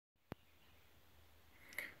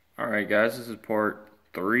Alright guys, this is part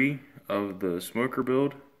 3 of the smoker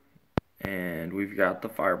build, and we've got the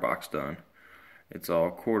firebox done. It's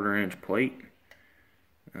all 1/4 inch plate.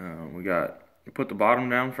 We put the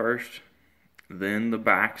bottom down first, then the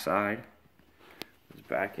back side is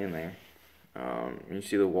back in there. You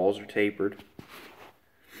see the walls are tapered.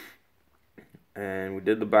 And we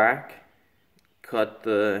did the back, cut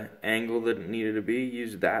the angle that it needed to be,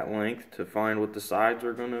 used that length to find what the sides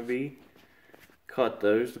were going to be. Cut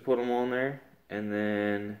those to put them on there, and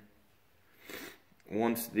then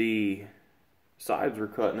once the sides were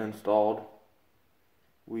cut and installed,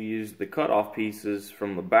 we used the cut-off pieces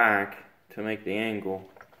from the back to make the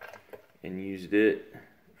angle, and used it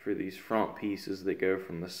for these front pieces that go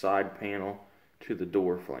from the side panel to the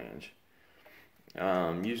door flange.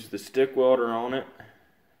 Used the stick welder on it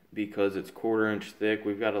because it's 1/4 inch thick.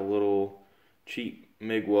 We've got a little cheap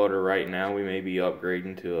MIG welder right now. We may be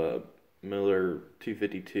upgrading to a Miller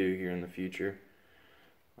 252 here in the future,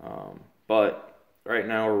 but right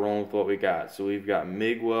now we're rolling with what we got. So we've got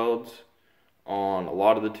MIG welds on a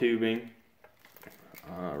lot of the tubing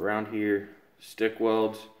around here, stick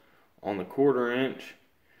welds on the 1/4 inch,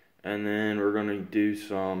 and then we're going to do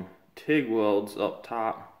some TIG welds up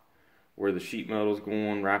top where the sheet metal's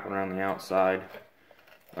going, wrapping around the outside.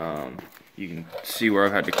 You can see where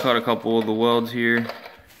I've had to cut a couple of the welds here,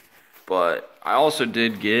 but I also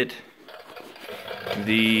did get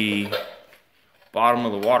the bottom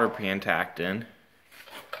of the water pan tacked in.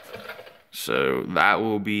 So that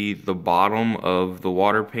will be the bottom of the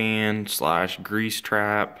water pan slash grease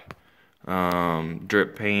trap,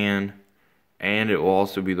 drip pan, and it will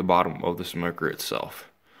also be the bottom of the smoker itself.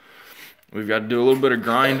 We've got to do a little bit of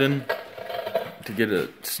grinding to get a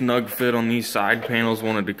snug fit on these side panels.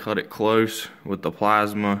 Wanted to cut it close with the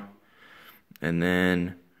plasma and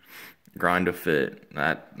then grind a fit.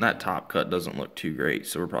 That top cut doesn't look too great,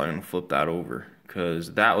 so we're probably going to flip that over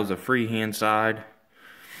because that was a freehand side.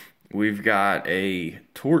 We've got a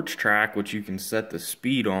torch track which you can set the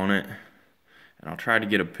speed on it, and I'll try to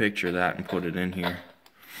get a picture of that and put it in here.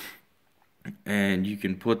 And you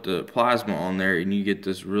can put the plasma on there and you get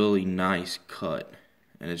this really nice cut,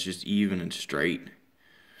 and it's just even and straight,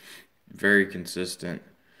 very consistent.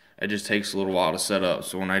 It just takes a little while to set up,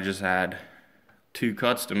 so when I just had 2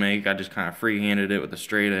 cuts to make, I just kind of free-handed it with a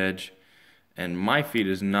straight edge, and my feed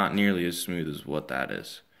is not nearly as smooth as what that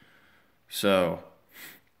is. So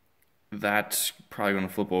that's probably going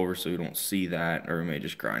to flip over so you don't see that, or we may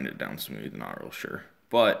just grind it down smooth, not real sure.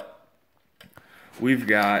 But we've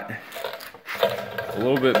got a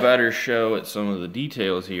little bit better show at some of the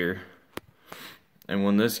details here, and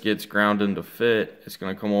when this gets ground into fit, it's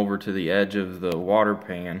going to come over to the edge of the water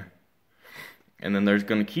pan, and then there's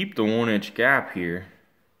going to keep the 1 inch gap here,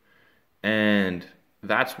 and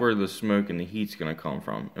that's where the smoke and the heat's going to come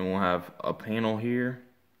from. And we'll have a panel here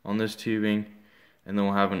on this tubing, and then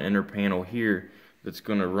we'll have an inner panel here that's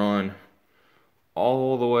going to run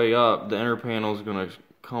all the way up. The inner panel is going to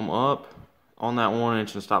come up on that 1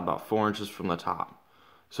 inch and stop about 4 inches from the top,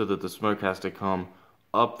 so that the smoke has to come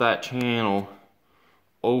up that channel,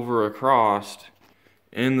 over across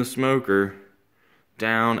in the smoker,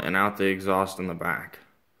 down and out the exhaust in the back.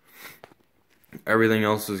 Everything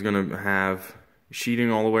else is going to have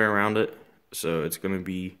sheeting all the way around it, so it's going to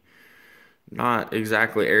be not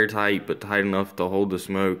exactly airtight, but tight enough to hold the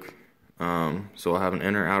smoke. So I'll have an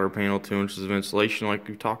inner outer panel, 2 inches of insulation like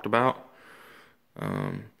we've talked about,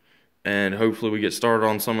 and hopefully we get started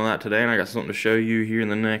on some of that today. And I got something to show you here in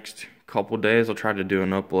the next couple days. I'll try to do an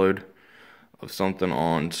upload of something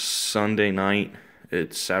on Sunday night.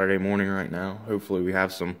 It's Saturday morning right now. Hopefully we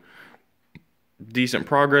have some decent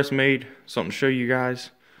progress made, something to show you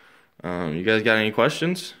guys. You guys got any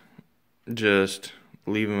questions? Just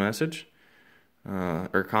leave a message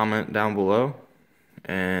or comment down below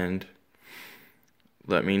and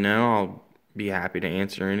let me know. I'll be happy to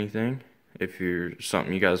answer anything. If you're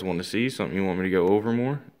something you guys want to see, something you want me to go over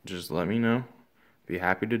more, just let me know. Be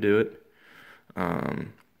happy to do it.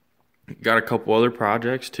 Got a couple other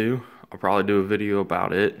projects too. I'll probably do a video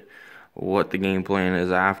about it, what the game plan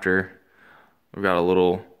is after. I've got a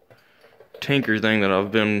little tinker thing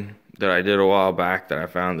that I did a while back that I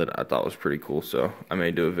found that I thought was pretty cool, so I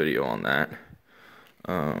may do a video on that.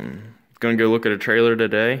 Gonna go look at a trailer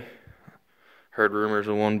today. Heard rumors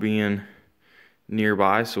of one being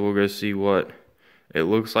nearby, so we'll go see what it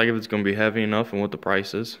looks like, if it's gonna be heavy enough, and what the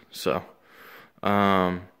price is. So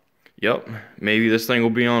yep, maybe this thing will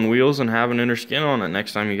be on wheels and have an inner skin on it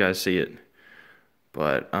next time you guys see it.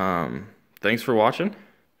 But thanks for watching.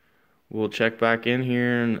 We'll check back in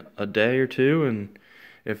here in a day or two, and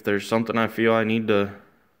if there's something I feel I need to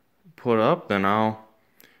put up, then I'll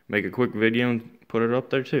make a quick video and put it up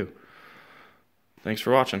there too. Thanks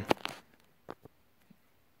for watching.